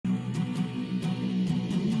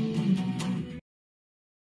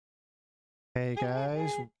Hey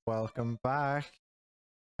guys, welcome back.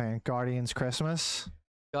 Playing Guardians Christmas.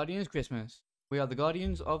 Guardians Christmas. We are the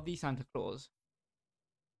guardians of the Santa Claus.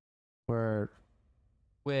 We're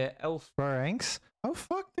We're Inks. Oh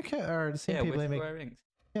fuck the kid or the same yeah, people we're that make Square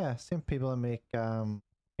Rings. same people that make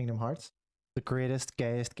Kingdom Hearts. The greatest,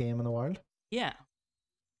 gayest game in the world. Yeah.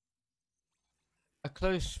 A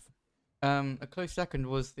close second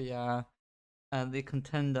was the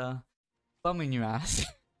contender bumming your ass.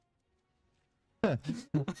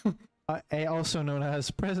 Also known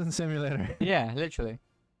as Prison Simulator. Yeah, literally.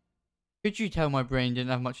 Could you tell my brain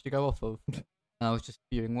didn't have much to go off of? And I was just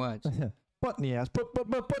spewing words. Butt in the ass, butt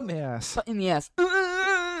in the ass. Butt in the ass.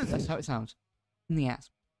 That's how it sounds. In the ass.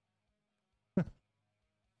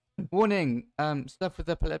 Warning, stuff with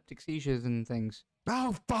epileptic seizures and things.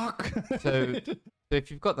 Oh fuck! So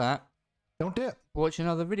if you've got that, don't do it. watch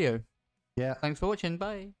another video. Yeah. Thanks for watching.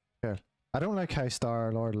 Bye. I don't like how Star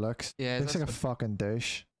Lord looks. Yeah, Looks like a fucking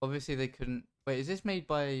douche. Obviously they couldn't. Wait, is this made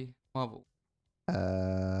by Marvel?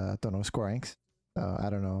 I don't know, Square Inks. I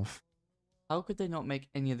don't know if How could they not make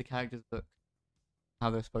any of the characters look how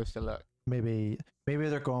they're supposed to look? maybe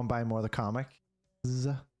they're going by more the comic,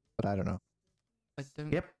 but I don't know. I don't.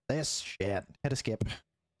 Skip this shit. Hit escape.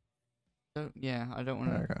 Yeah, I don't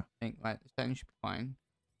want There we to go. think. Like, the settings should be fine.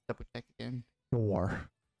 Double check again. War.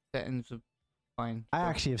 Settings are fine. I Sure.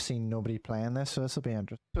 actually have seen nobody playing this, so this will be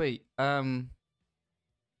interesting. Sweet. For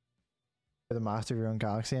the Master of Your Own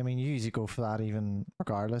Galaxy, I mean, you usually go for that even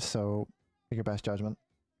regardless, so make your best judgment.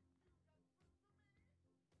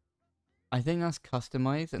 I think that's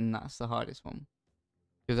customized, and that's the hardest one.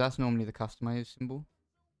 Because that's normally the customized symbol.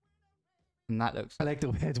 And that looks I like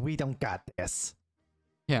the words, we don't got this.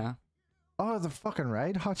 yeah. Oh, the fucking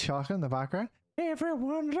right. Hot chocolate in the background.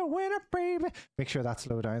 Everyone's a winner, baby. Make sure that's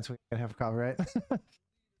slow down so we can have copyright.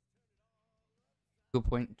 Good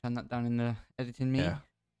point. Turn that down in the editing me. Yeah.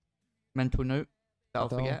 Mental note that I'll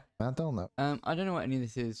forget. Mental note. I don't know what any of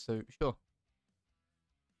this is, so sure.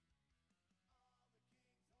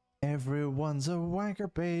 Everyone's a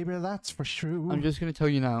wanker, baby, that's for sure. I'm just gonna tell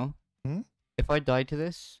you now. Hmm? If I die to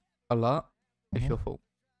this a lot, it's Mhm. your fault.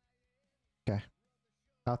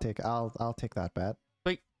 I'll take that bet.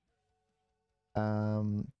 Sweet.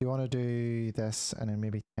 Do you want to do this and then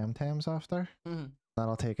maybe Temtems after? Mm-hmm.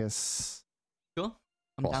 That'll take us. Sure.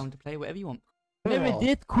 I'm Boss. down to play whatever you want. Cool.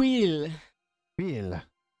 Meredith Quill. Real. It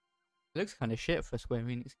looks kind of shit for a Square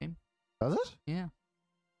Enix game. Does it? Yeah.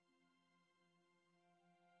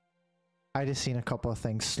 I just seen a couple of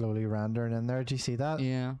things slowly rendering in there. Do you see that?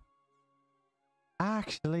 Yeah.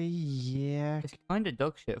 Actually, yeah. It's kind of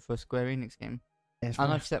dog shit for a Square Enix game. It's And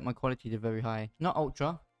very- I've set my quality to very high. Not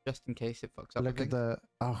ultra, just in case it fucks up. Look at the.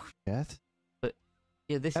 Oh shit!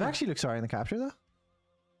 Yeah, this It is... actually looks alright in the capture though.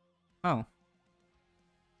 Oh.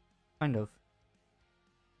 Kind of.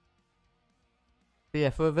 But yeah,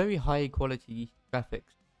 for a very high quality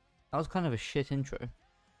graphics, that was kind of a shit intro. It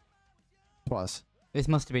was. This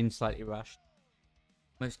must have been slightly rushed.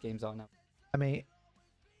 Most games are now. I mean,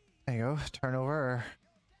 there you go. Turnover.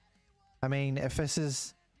 I mean, if this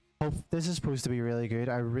is, this is supposed to be really good.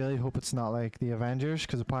 I really hope it's not like the Avengers,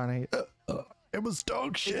 because apparently it was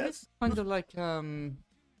dog Is shit. this kind of like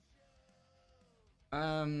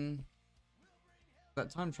that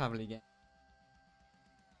time travel game?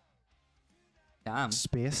 Damn.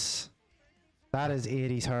 Space. That is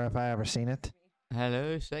 80s horror if I ever seen it.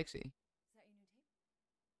 Hello, sexy.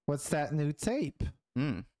 What's that new tape?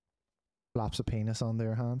 Hmm. Slaps a penis on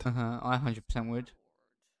their hand. I 100% would.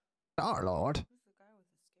 Oh lord.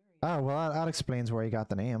 Oh well, that explains where he got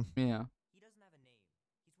the name. Yeah. He doesn't have a name.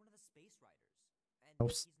 He's one of the space riders. Oh,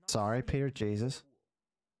 he's not sorry, really Peter cool. Jesus.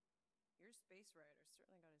 Your space rider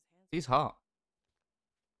certainly got his hands. He's hot.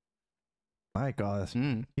 My God,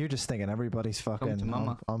 Hmm. you're just thinking everybody's to fucking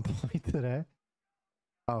Mumma. on point today.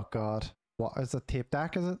 Oh God, what is the tape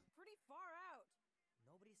deck? Is it? Pretty far out.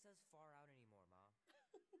 Nobody says far out anymore,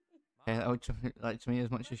 Mom. Yeah, that would like to me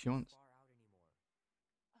as much as she wants. Far out anymore.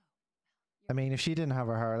 I mean, if she didn't have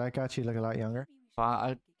her hair like that, she'd look a lot younger. But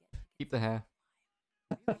I'd keep the hair.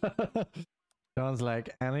 John's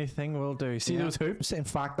like, anything will do. See Yeah. those hoops? In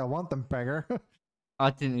fact, I want them bigger. I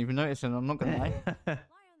didn't even notice it, I'm not gonna lie. Lie on the hood of my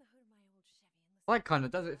old Chevy and Like, kinda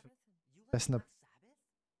does it. You like Listen to- Black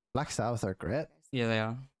Sabbath? Black Sabbath are great. Yeah, they are.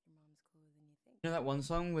 Your mom's cooler than you think. You know that one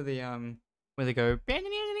song where they go with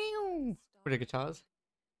the guitars?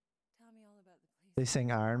 Tell me all about the place. They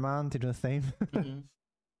sing Iron Man. Do you know the theme? Mhm.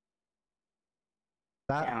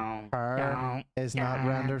 That part is not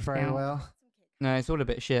rendered very well. Some kid. No, it's all a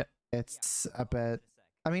bit shit. It's a bit.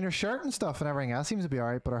 I mean, her shirt and stuff and everything else seems to be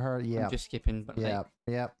alright, but her hair, yeah, I'm just skipping, but yeah, like,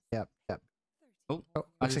 yep. Oh, Oh,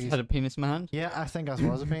 I looks just like had he's... a penis in my hand. Yeah, I think that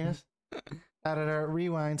was a penis. Editor,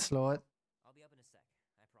 rewind, slow it. I'll be up in a sec.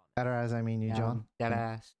 I promise. Editor, as I mean you, John. Dead Yeah.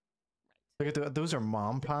 ass. Look at those are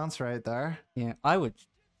mom plants right there. Yeah, I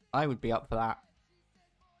would be up for that.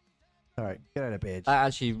 All right, get out of bed. That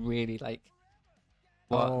actually really like.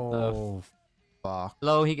 What Oh, fuck. the?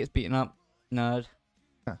 Lol, he gets beaten up. Nerd.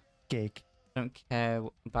 Geek. Don't care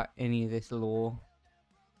about any of this lore.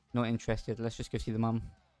 Not interested. Let's just go see the mum.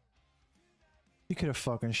 You could have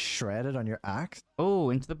fucking shredded on your axe. Oh,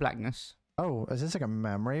 into the blackness. Oh, is this like a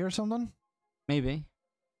memory or something? Maybe.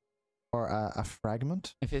 Or a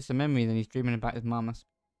fragment? If it's a memory, then he's dreaming about his mum. That's a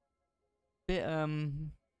bit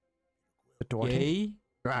The door gay.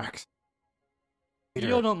 Drax.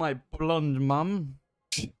 You're not my blonde mum.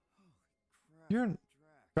 You're...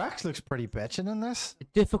 Drax looks pretty bitchin' in this. A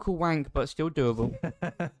difficult wank, but still doable.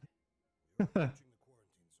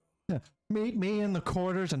 Meet me in the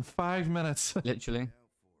quarters in 5 minutes. Literally.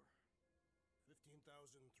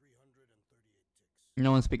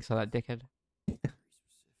 No one speaks like that, dickhead.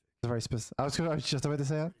 It's very specific. I was just about to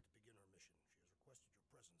say it.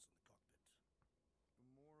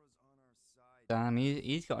 Damn,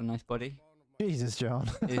 he's got a nice body. Jesus, John.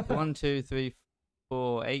 It's 1, 2, 3,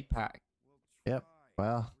 4, 8-pack. Yep.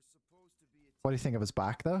 Well, what do you think of his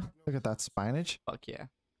back, though? Look at that spinach. Fuck yeah.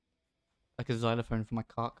 Like a xylophone for my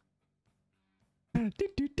cock. Play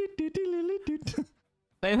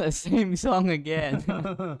that same song again.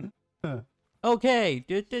 Okay.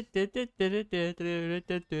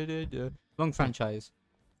 Wrong franchise.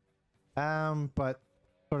 But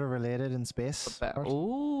sort of related in space.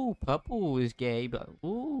 Ooh, purple is gay, but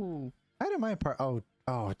ooh. I don't mind part. Oh,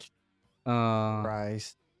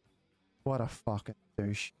 Christ. What a fucking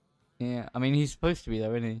douche. Yeah, I mean, he's supposed to be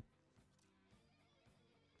though, isn't he?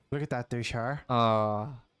 Look at that douche hair.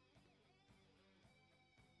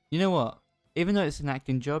 You know what? Even though it's an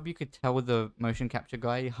acting job, you could tell the motion capture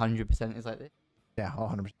guy 100% is like this. Yeah,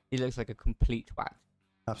 100%. He looks like a complete twat.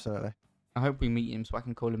 Absolutely. I hope we meet him so I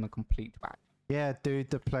can call him a complete twat. Yeah, dude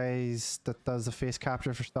that does the face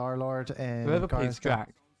capture for Star-Lord and Whoever plays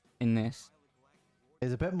Drac in this,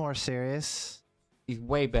 is a bit more serious. he's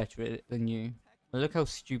way better at it than you. Look how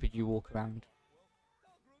stupid you walk around.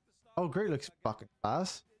 Oh, Groot looks fucking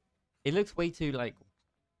class. It looks way too like.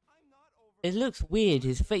 It looks weird.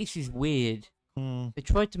 His face is weird. They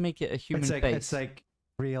tried to make it a human face. It's like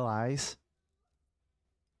real eyes.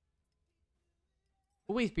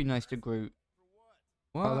 Always be nice to Groot.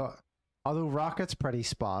 What? Although Rocket's pretty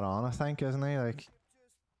spot on, I think, isn't he? Like,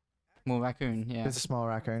 Small raccoon, yeah. it's a small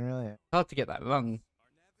raccoon, really. Hard to get that wrong.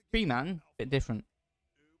 Tree Man, bit different.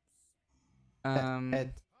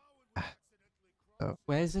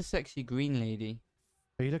 Where's the sexy green lady?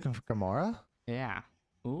 Are you looking for Gamora? Yeah.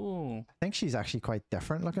 Ooh. I think she's actually quite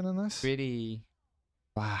different looking in this. Pretty.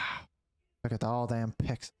 Wow. Look at all them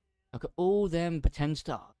pics Look at all them pretend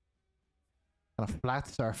stars. on a flat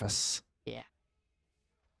surface. Yeah.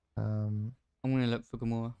 Um, I'm gonna look for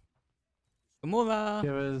Gamora. Gamora!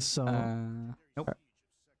 there was some. Nope.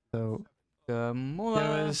 So Gamora!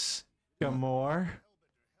 there was Gamora.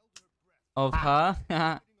 Of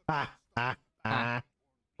her? Ah.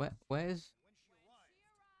 Where's...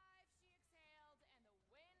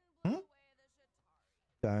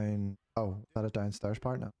 Down. Oh, is that a downstairs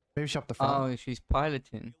part now? Maybe she up the front. Oh, she's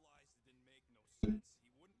piloting.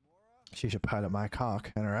 She should pilot my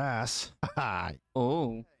cock and her ass.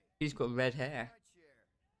 Oh, she's got red hair.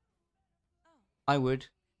 I would.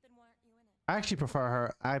 Then why aren't you in it? I actually prefer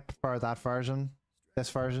her. I prefer that version, this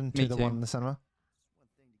version, to Me the too. one in the cinema.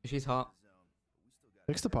 She's hot.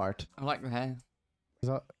 Looks the part. I like the hair.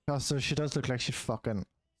 So she does look like she'd fucking.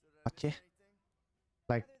 What you?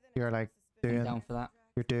 Like you're like I'm doing, down for that.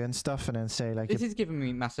 you're doing stuff and then say like, This is giving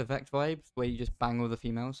me Mass Effect vibes, where you just bang all the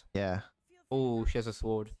females. yeah. Oh, she has a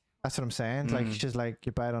sword. That's what I'm saying. Like Mm. she's like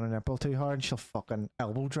you bite on a nipple too hard and she'll fucking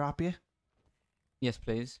elbow drop you. Yes,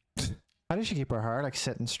 please. How does she keep her hair like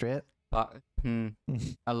sitting straight? But,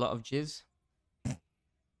 a lot of jizz.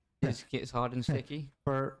 Jizz gets hard and sticky.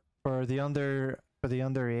 For the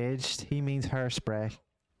underaged, he means hairspray.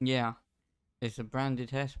 Yeah. It's a branded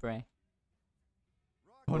hairspray.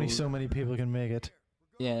 Only Ooh. so many people can make it.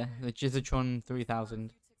 Yeah, the Jizzatron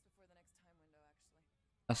 3000.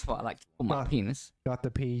 That's what I like to call my Ah. penis. Got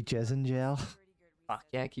the pea jizz in gel. Fuck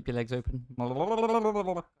yeah, keep your legs open.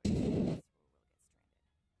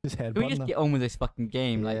 Just Can we headbutting just them. get on with this fucking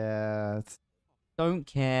game? Like, Yeah, don't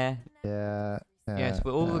care. yeah. Yes,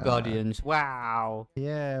 we're all the Guardians. Wow.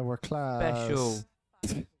 Yeah, we're class. Special.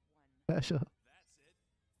 Special.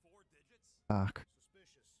 Fuck.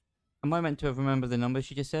 Am I meant to have remembered the number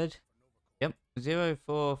she just said? Yep.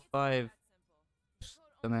 045.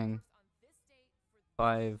 something.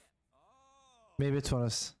 5, Maybe it's one of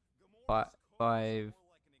us. 5,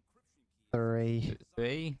 3.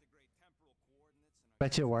 3.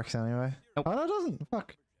 Bet you it works anyway. Nope. Oh no, it doesn't.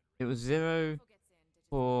 Fuck. It was 0,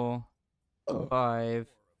 4, Oh. 5,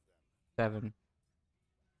 7.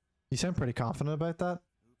 You sound pretty confident about that.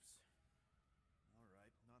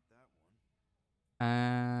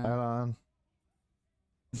 Hold on.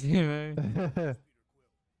 0,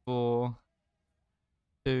 4,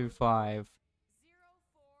 2, 5.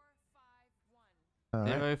 Alright.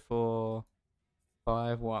 0, 4,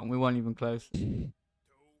 5, 1. We weren't even close.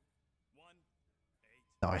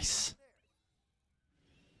 Nice.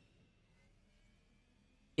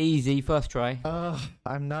 Easy, first try.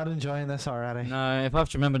 I'm not enjoying this already. No, if I have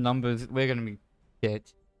to remember numbers, we're gonna be dead.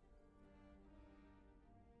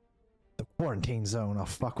 The quarantine zone. Oh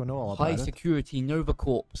fuck, we know all about High it. security Nova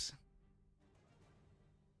Corps.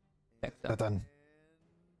 Sector. Da-dun.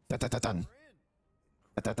 Da-da-da-dun.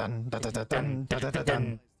 Da-da-dun. Da-da-da-dun.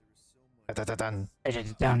 Da-da-da-dun. Da-da-da-dun.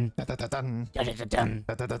 Dun, Da-da-da-dun. dun, dun,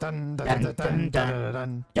 Da-da-da-dun. Da-da-da-dun.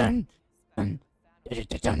 Da-da-da-dun. dun,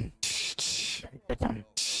 dun,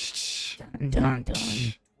 dun, dun, dun,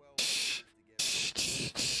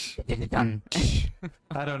 dun, dun.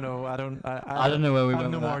 I don't know. I don't know where we I have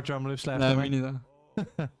went no with more that. drum loops left. No, am I? me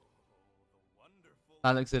neither.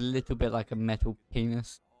 That looks a little bit like a metal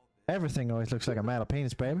penis. Everything always looks like a metal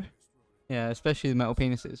penis, baby. Yeah, especially the metal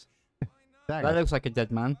penises. That Dagger. looks like a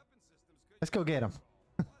dead man. Let's go get him.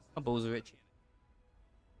 My balls are itchy.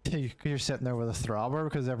 You're sitting there with a throbber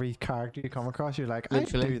because every character you come across, you're like, I'd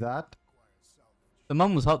Literally. do that. The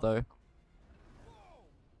mum was hot though.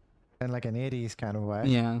 In like an 80s kind of way.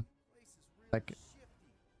 Yeah. Like,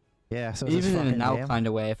 yeah, so it's Even in a fucking now game. kind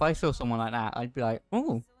of way. If I saw someone like that, I'd be like,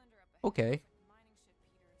 oh, okay.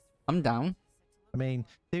 I'm down. I mean,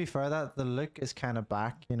 to be fair, that the look is kind of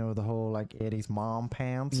back. You know, the whole like 80s mom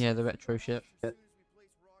pants. Yeah, the retro shit. Yeah.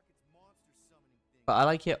 But I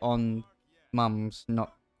like it on mums,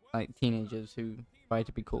 not like teenagers who try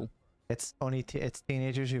to be cool. It's only it's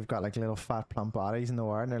teenagers who've got like little fat plump bodies in the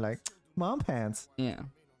world, and they're like, mom pants. Yeah.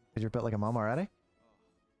 Because you're built like a mom already.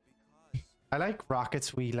 I like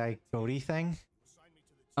Rocket's wee like goatee thing.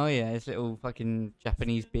 Oh yeah, his little fucking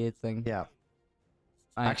Japanese beard thing. Yeah.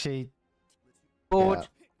 I- Actually. Bored.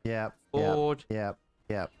 Yeah. Bored. Yeah.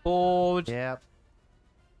 Yeah. Bored. Yeah.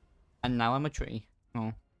 And now I'm a tree.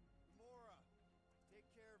 Oh.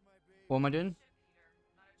 What am I doing?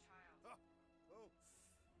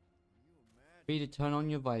 Free to turn on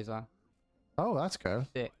your visor. Oh, that's cool.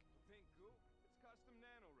 Sick.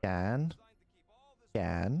 Can.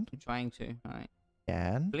 I'm trying to. Alright.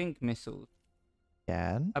 Can. Blink missiles.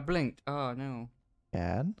 Can. I blinked. Oh no.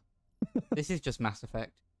 Can. This is just Mass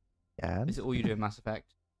Effect. Can. This is all you do in Mass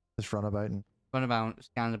Effect. Just run about and Run about,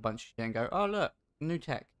 scan a bunch of shit and go, oh look, new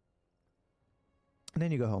tech. then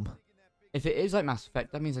you go home. If it is like Mass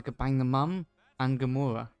Effect, that means I could bang the mum and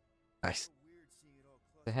Gamora. Nice.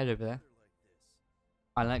 The head over there.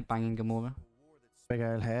 I like banging Gamora. Big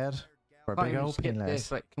old head. Or Can't big even old skip penis.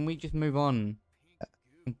 this. Like, can we just move on?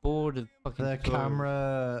 I'm bored of fucking The tutorials.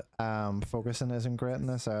 camera focusing isn't great in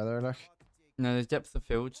this either. Look. No, there's depth of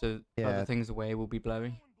field, so Yeah. other things away will be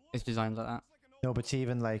blurry. It's designed like that. No, but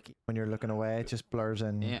even like when you're looking away, it just blurs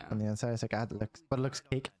in Yeah. on the inside. It's like, ah, it looks, but it looks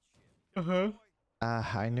cake. Uh-huh.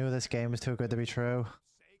 I knew this game was too good to be true.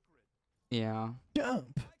 Yeah.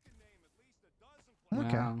 Jump.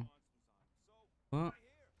 Okay. Wow. What?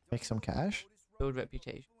 Make some cash. Build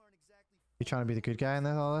reputation. You trying to be the good guy in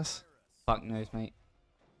this, all this? Fuck knows, mate.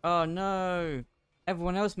 Oh no!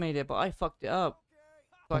 Everyone else made it, but I fucked it up.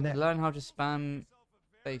 So I And could then- learn how to spam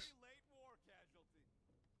space.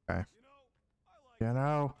 You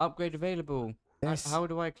know. Upgrade available. This. How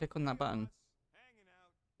do I click on that button?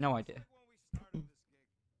 No idea.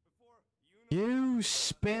 You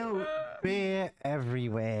spill beer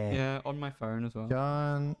everywhere. Yeah, on my phone as well.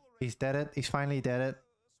 John, he's did it. He's finally did it.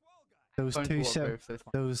 Those Phone two waterproof, sips, so it's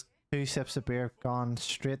fine. those 2 sips of beer gone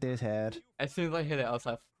straight to his head. As soon as I hit it, I was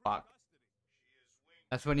like, fuck.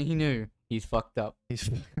 That's when he knew he's fucked up. He's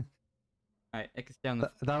Alright, I can stay on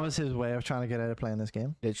the that was his way of trying to get out of playing this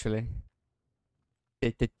game. literally.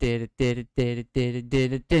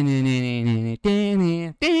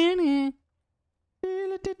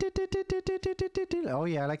 Oh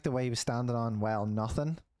yeah, I like the way he was standing on, well,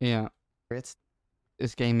 nothing. Yeah, Great.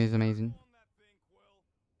 this game is amazing.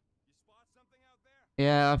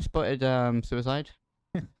 Yeah, I've spotted suicide.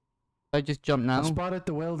 If I just jump I now. spotted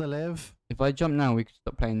the will to live. If I jump now, we could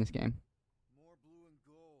stop playing this game.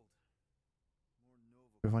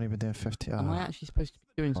 We've only been doing 50. Am I actually supposed to be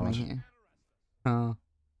doing God. something here? Oh,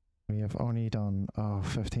 We have only done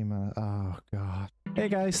 15 minutes. Oh god. Hey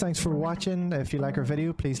guys, thanks for watching. If you like our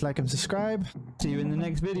video, please like and subscribe. See you in the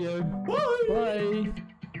next video. Bye.